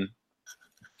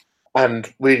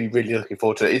 And really, really looking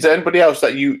forward to it. Is there anybody else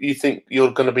that you think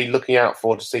you're going to be looking out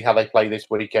for to see how they play this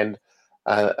weekend,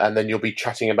 and then you'll be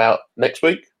chatting about next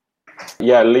week?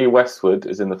 Yeah, Lee Westwood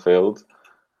is in the field,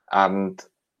 and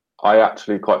I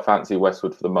actually quite fancy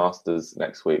Westwood for the Masters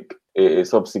next week.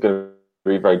 It's obviously going to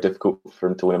be very difficult for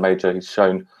him to win a major. He's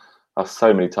shown us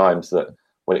so many times that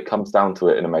when it comes down to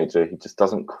it in a major, he just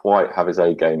doesn't quite have his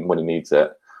A game when he needs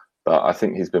it. But I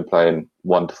think he's been playing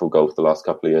wonderful golf the last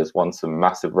couple of years, won some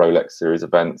massive Rolex Series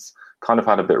events, kind of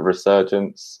had a bit of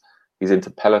resurgence. He's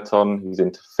into Peloton, he's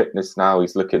into fitness now,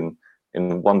 he's looking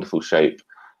in wonderful shape.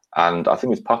 And I think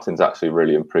his putting's actually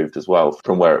really improved as well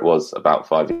from where it was about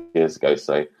 5 years ago.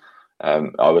 So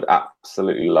I would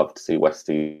absolutely love to see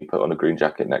Westy put on a green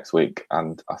jacket next week.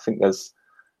 And I think there's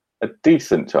a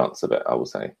decent chance of it, I will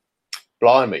say.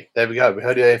 Blimey, there we go. We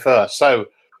heard it here first. So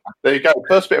there you go.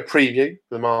 First bit of preview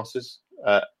for the Masters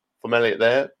from Elliot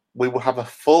there. We will have a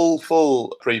full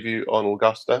preview on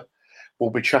Augusta. We'll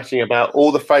be chatting about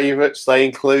all the favourites. They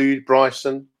include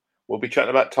Bryson. We'll be chatting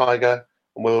about Tiger.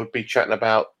 And we'll be chatting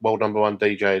about world number 1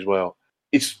 DJ as well.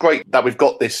 It's great that we've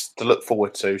got this to look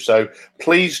forward to. So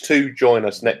please do join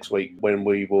us next week when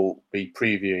we will be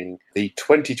previewing the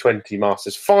 2020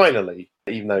 Masters finally,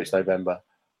 even though it's November.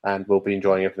 And we'll be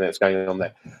enjoying everything that's going on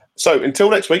there. So until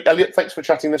next week, Elliot, thanks for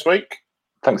chatting this week.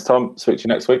 Thanks, Tom. Speak to you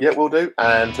next week. Yeah, we'll do.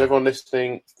 And to everyone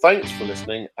listening, thanks for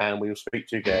listening. And we will speak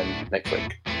to you again next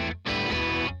week.